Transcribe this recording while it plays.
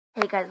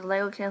Hey guys,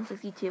 Lego Channel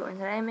 62, and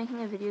today I'm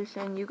making a video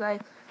showing you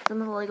guys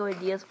some of the Lego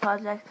Ideas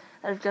projects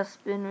that have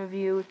just been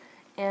reviewed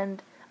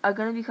and are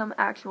going to become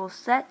actual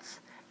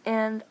sets,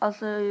 and I'll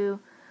show you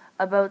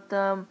about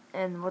them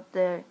and what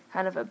they're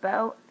kind of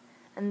about,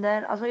 and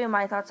then I'll show you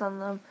my thoughts on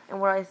them and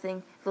what I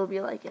think they'll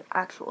be like in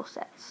actual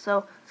sets.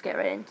 So let's get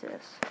right into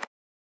this.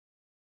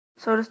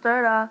 So to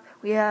start off,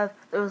 we have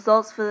the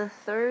results for the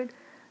third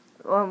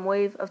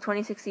wave of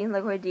 2016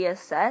 Lego Ideas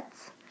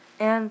sets,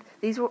 and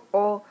these were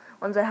all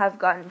ones that have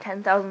gotten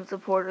 10,000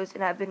 supporters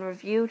and have been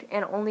reviewed,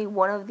 and only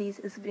one of these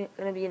is going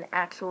to be an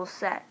actual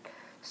set.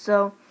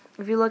 So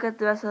if you look at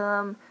the rest of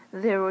them,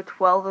 there were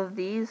 12 of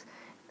these,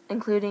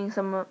 including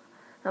some of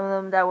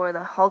them that were the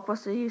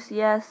Hulkbuster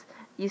UCS,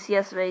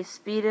 UCS Ray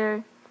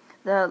Speeder,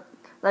 the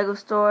Lego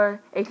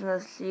Store,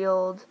 HMS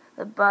Shield,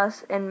 the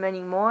bus, and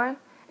many more.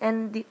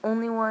 And the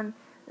only one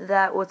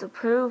that was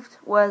approved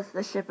was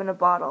the Ship in a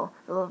Bottle,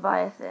 the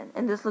Leviathan.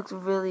 And this looks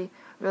really,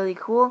 really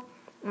cool.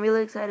 I'm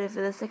really excited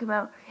for this to come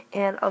out,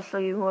 and I'll show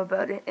you more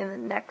about it in the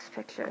next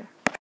picture.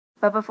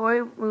 But before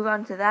we move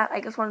on to that,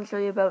 I just want to show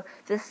you about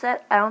this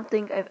set. I don't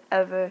think I've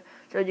ever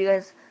showed you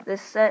guys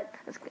this set.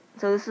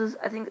 So this is,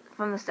 I think,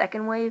 from the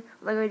second wave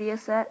Lego Idea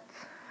set.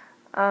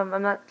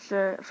 I'm not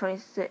sure of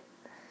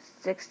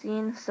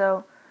 2016,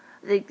 so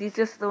these are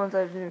just the ones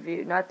I've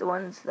reviewed, not the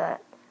ones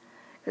that,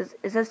 because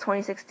it says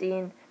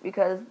 2016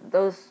 because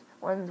those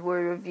ones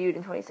were reviewed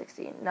in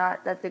 2016,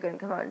 not that they're going to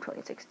come out in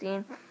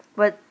 2016.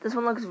 But this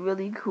one looks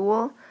really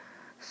cool.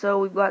 So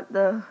we've got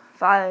the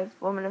 5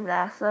 women of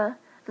NASA at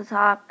the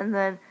top, and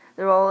then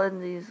they're all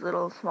in these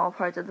little small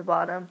parts at the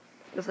bottom,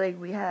 just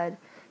like we had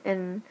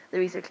in the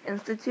Research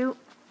Institute.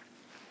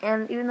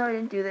 And even though I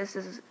didn't do this,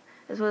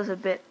 this was a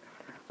bit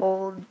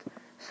old.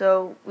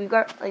 So we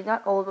got,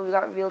 not old, but we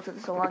got revealed to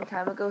this a long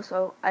time ago,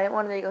 so I didn't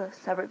want to make a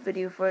separate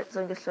video for it,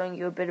 so I'm just showing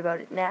you a bit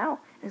about it now.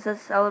 It says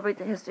celebrate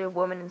the history of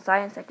women in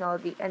science,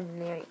 technology,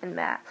 engineering, and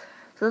math.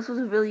 So this was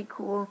really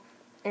cool,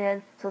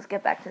 and so let's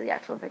get back to the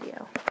actual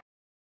video.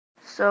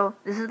 So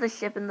this is the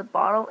Ship in the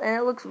Bottle, and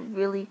it looks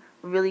really,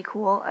 really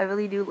cool. I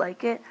really do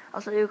like it.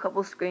 I'll show you a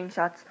couple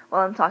screenshots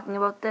while I'm talking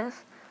about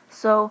this.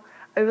 So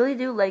I really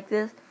do like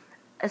this,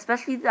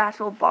 especially the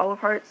actual bottle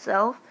part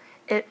itself.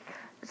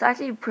 It's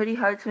actually pretty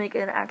hard to make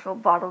an actual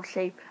bottle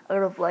shape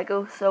out of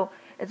Lego, so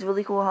it's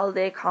really cool how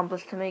they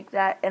accomplished to make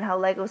that, and how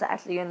Lego's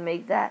actually going to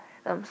make that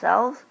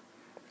themselves.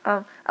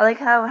 I like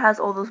how it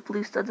has all those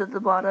blue studs at the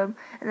bottom,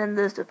 and then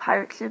there's the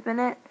pirate ship in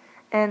it,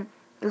 and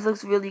this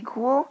looks really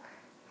cool.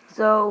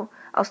 So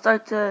I'll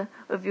start to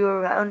review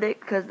around it,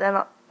 because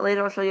then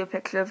later I'll show you a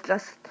picture of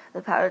just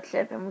the pirate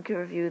ship, and we can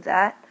review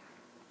that.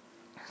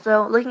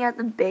 So looking at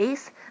the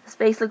base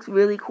looks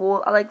really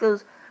cool. I like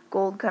those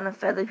gold kind of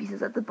feather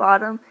pieces at the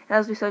bottom, and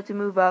as we start to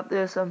move up,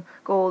 there's some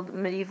gold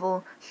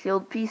medieval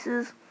shield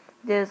pieces.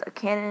 There's a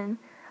cannon.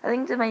 I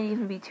think there might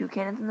even be 2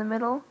 cannons in the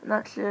middle, I'm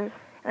not sure. And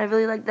I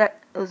really like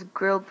those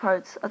grilled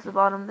parts at the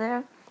bottom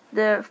there.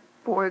 There are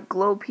 4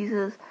 glow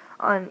pieces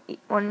on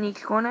one in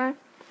each corner,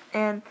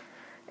 and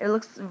it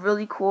looks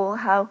really cool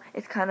how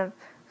it kind of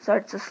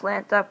starts to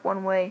slant up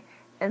one way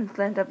and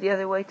slant up the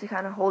other way to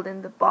kind of hold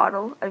in the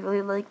bottle. I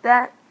really like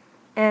that.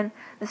 And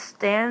the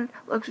stand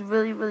looks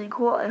really, really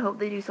cool. I hope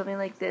they do something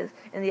like this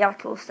in the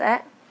actual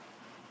set.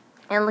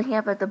 And looking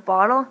up at the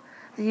bottle,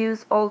 they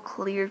use all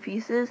clear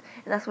pieces,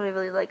 and that's what I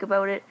really like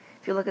about it.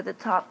 If you look at the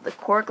top, the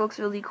cork looks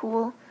really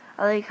cool.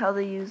 I like how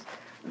they use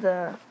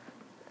the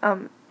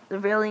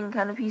railing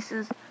kind of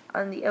pieces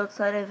on the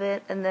outside of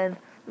it, and then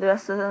the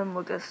rest of them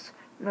were just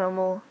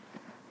normal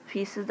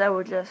pieces that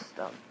were just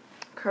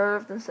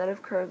curved instead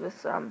of curved with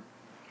some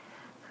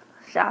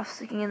shaft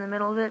sticking in the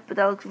middle of it, but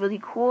that looks really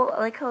cool. I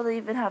like how they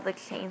even have like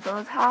chains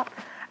on the top.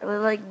 I really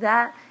like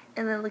that.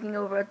 And then looking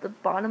over at the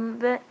bottom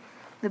of it,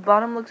 the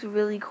bottom looks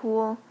really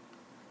cool.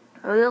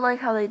 I really like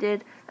how they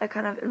did that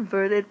kind of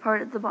inverted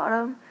part at the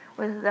bottom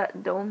with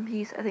that dome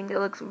piece. I think it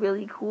looks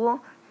really cool.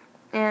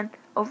 And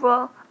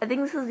overall, I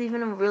think this is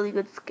even a really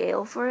good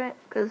scale for it,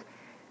 because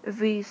if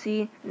we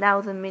see now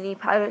the mini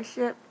pirate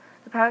ship,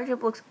 the pirate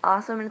ship looks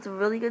awesome, and it's a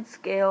really good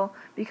scale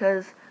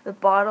because the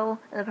bottle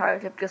and the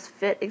pirate ship just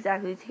fit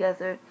exactly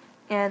together,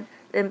 and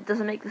it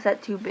doesn't make the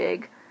set too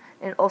big,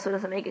 and also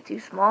doesn't make it too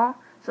small.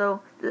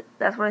 So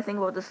that's what I think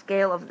about the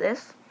scale of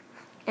this.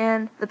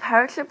 And the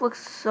pirate ship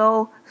looks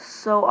so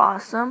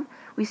awesome.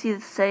 We see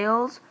the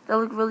sails that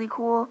look really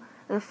cool,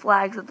 the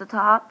flags at the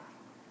top,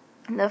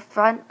 and the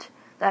front,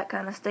 that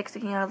kind of stick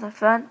sticking out of the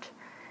front.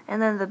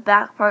 And then the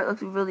back part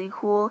looks really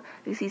cool.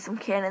 You see some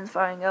cannons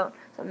firing out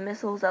some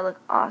missiles that look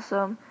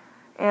awesome.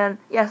 And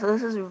yeah, so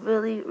this is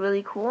really,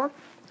 really cool.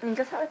 And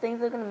just how I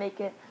think they're going to make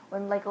it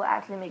when Lego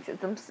actually makes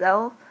it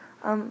themselves.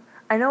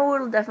 I know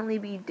it'll definitely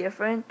be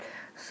different.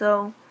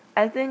 So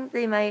I think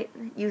they might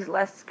use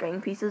less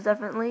string pieces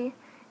definitely.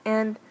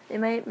 And they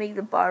might make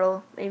the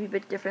bottle maybe a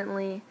bit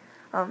differently.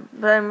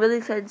 But I'm really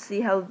excited to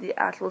see how the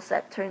actual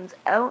set turns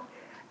out.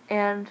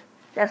 And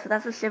yeah, so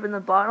that's the Ship in the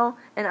Bottle,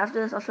 and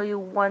after this I'll show you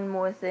one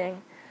more thing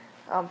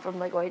from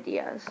Lego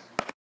Ideas.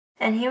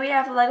 And here we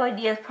have the Lego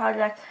Ideas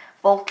project,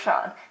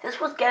 Voltron. This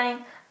was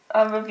getting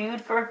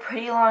reviewed for a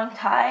pretty long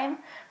time,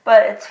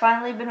 but it's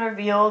finally been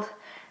revealed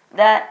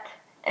that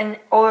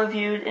or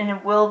reviewed, and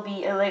it will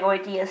be a LEGO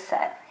Ideas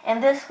set.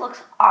 And this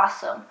looks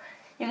awesome.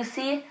 You can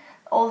see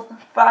all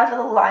 5 of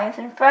the lions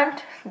in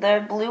front,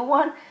 the blue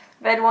one,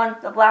 red one,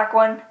 the black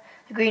one,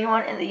 the green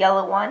one, and the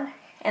yellow one.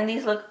 And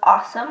these look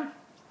awesome.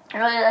 I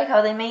really like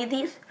how they made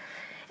these.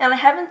 And I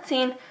haven't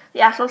seen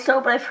the actual show,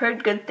 but I've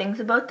heard good things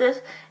about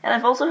this. And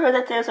I've also heard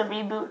that there's a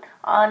reboot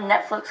on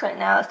Netflix right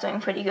now that's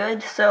doing pretty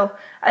good. So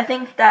I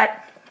think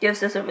that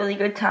gives us a really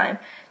good time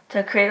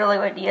to create a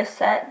LEGO Ideas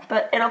set.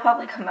 But it'll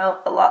probably come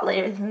out a lot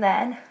later than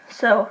that.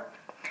 So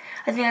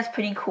I think that's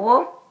pretty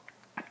cool.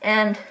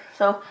 And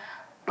so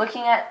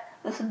looking at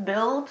this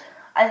build,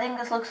 I think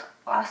this looks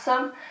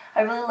awesome.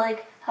 I really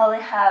like how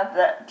they have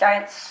the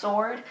giant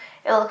sword.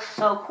 It looks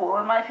so cool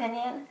in my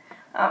opinion.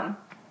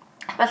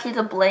 Especially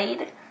the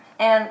blade.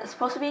 And it's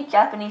supposed to be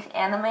Japanese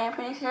anime, I'm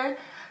pretty sure.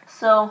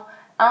 So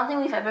I don't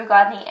think we've ever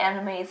got any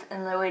animes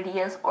in LEGO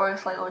Ideas or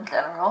just LEGO in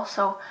general.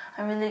 So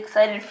I'm really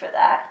excited for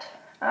that.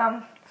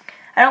 I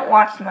don't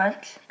watch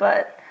much,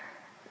 but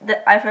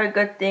I've heard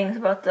good things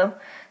about them.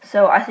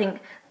 So I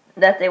think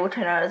that they will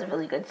turn out as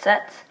really good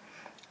sets.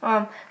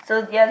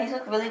 So yeah, these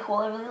look really cool.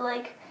 I really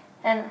like,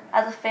 and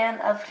as a fan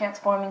of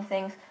transforming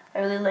things, I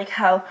really like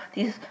how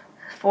these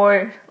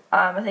 4,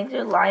 I think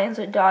they're lions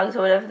or dogs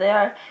or whatever they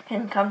are,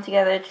 can come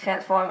together to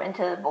transform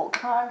into the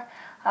Voltron.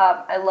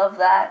 I love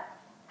that.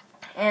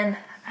 And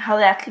how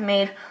they actually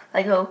made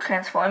LEGO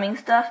transforming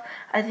stuff.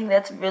 I think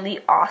that's really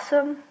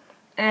awesome.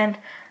 And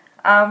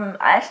I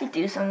actually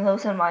do some of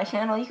those on my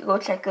channel. You can go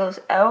check those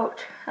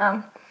out.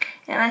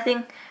 And I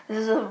think this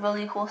is a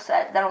really cool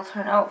set that'll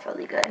turn out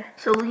really good.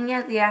 So looking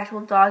at the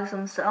actual dogs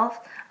themselves,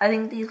 I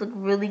think these look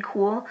really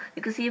cool.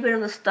 You can see a bit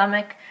of the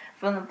stomach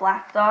from the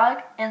black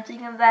dog. And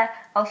speaking of that,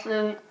 I'll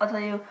tell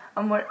you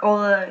what all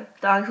the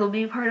dogs will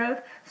be part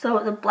of. So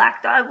the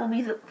black dog will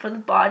be for the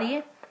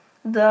body.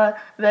 The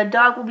red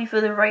dog will be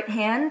for the right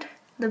hand.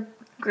 The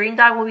green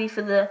dog will be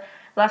for the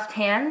left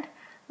hand.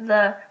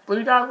 The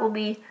blue dog will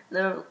be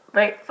the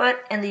right foot.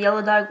 And the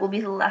yellow dog will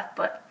be the left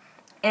foot.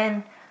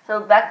 And so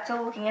back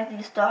to looking at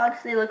these dogs,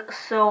 they look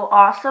so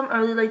awesome. I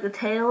really like the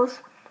tails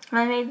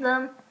when I made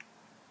them.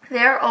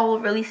 They're all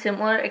really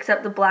similar,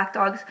 except the black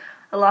dog's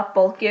a lot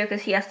bulkier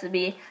because he has to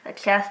be the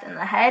chest and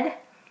the head.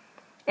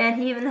 And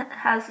he even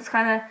has this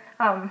kind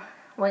of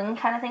wing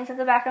kind of things at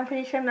the back. I'm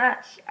pretty sure. I'm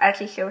not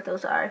actually sure what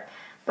those are.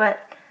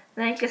 But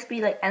they might just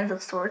be like ends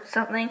of swords or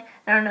something.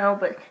 I don't know,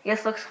 but it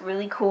just looks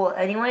really cool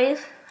anyways.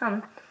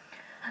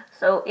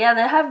 So yeah,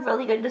 they have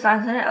really good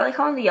designs in it. I like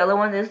how on the yellow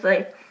one there's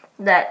like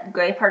that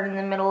gray part in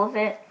the middle of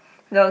it.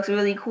 That looks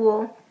really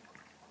cool.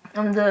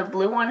 The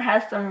blue one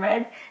has some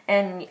red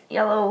and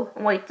yellow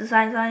and white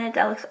designs on it.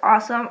 That looks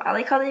awesome. I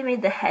like how they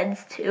made the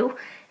heads too.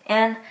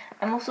 And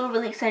I'm also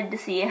really excited to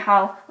see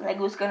how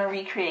LEGO's going to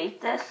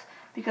recreate this,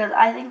 because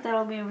I think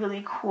that'll be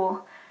really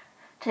cool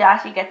to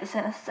actually get this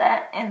in a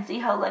set and see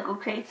how LEGO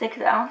creates it,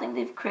 because I don't think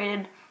they've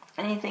created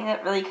anything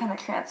that really kind of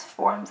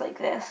transforms like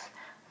this.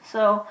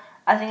 So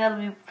I think that'll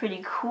be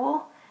pretty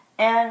cool.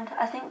 And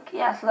I think,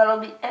 yeah, so that'll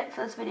be it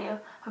for this video.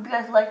 Hope you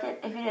guys liked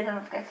it. If you did,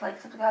 don't forget to like,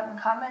 subscribe, and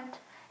comment.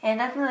 And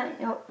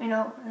definitely, you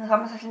know, in the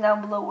comment section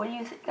down below, what do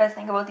you guys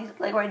think about these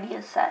LEGO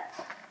Ideas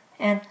sets?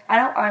 And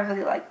I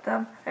really like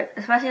them,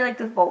 especially like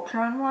the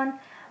Voltron one.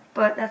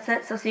 But that's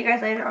it. So see you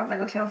guys later on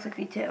LEGO Channel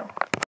 62.